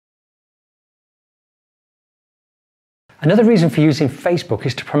Another reason for using Facebook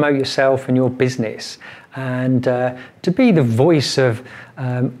is to promote yourself and your business, and to be the voice of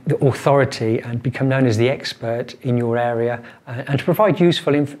the authority and become known as the expert in your area, and to provide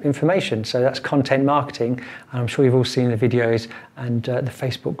useful information. So that's content marketing. And I'm sure you've all seen the videos and the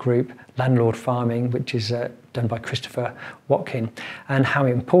Facebook group Landlord Farming, which is done by Christopher Watkin, and how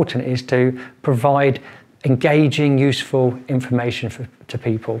important it is to provide engaging, useful information to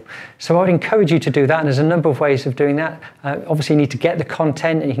people. So I'd encourage you to do that, and there's a number of ways of doing that. Obviously you need to get the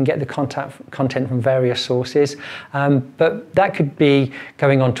content, and you can get the content from various sources, but that could be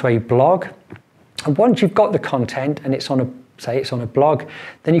going onto a blog. And once you've got the content and it's on a blog,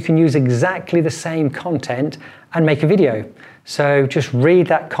 then you can use exactly the same content and make a video. So just read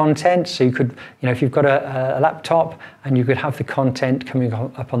that content. So you could, if you've got a laptop, and you could have the content coming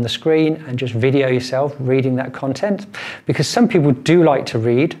up on the screen and just video yourself reading that content. Because some people do like to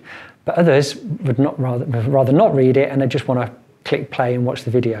read, but others would rather not read it, and they just want to click play and watch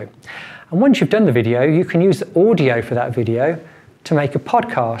the video. And once you've done the video, you can use the audio for that video to make a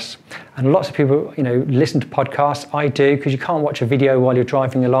podcast. And lots of people, listen to podcasts. I do, because you can't watch a video while you're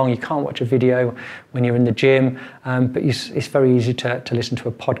driving along. You can't watch a video when you're in the gym, but it's very easy to listen to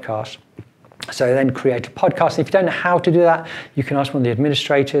a podcast. So then create a podcast. If you don't know how to do that, you can ask one of the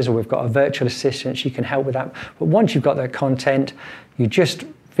administrators, or we've got a virtual assistant. She can help with that. But once you've got that content, you just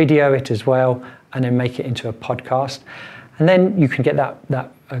video it as well, and then make it into a podcast. And then you can get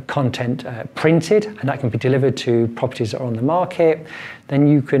that content printed, and that can be delivered to properties that are on the market. Then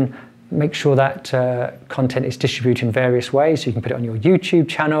you can make sure that content is distributed in various ways. So you can put it on your YouTube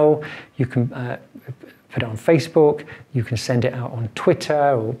channel, you can put it on Facebook, you can send it out on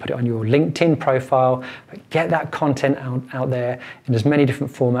Twitter, or put it on your LinkedIn profile. But get that content out there in as many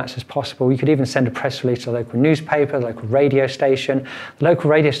different formats as possible. You could even send a press release to a local newspaper, a local radio station. The local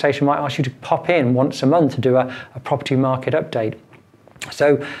radio station might ask you to pop in once a month to do a property market update.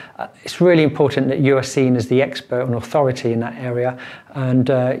 So it's really important that you are seen as the expert and authority in that area, and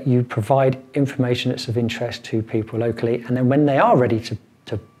you provide information that's of interest to people locally. And then when they are ready to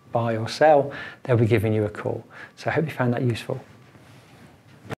buy or sell, they'll be giving you a call. So I hope you found that useful.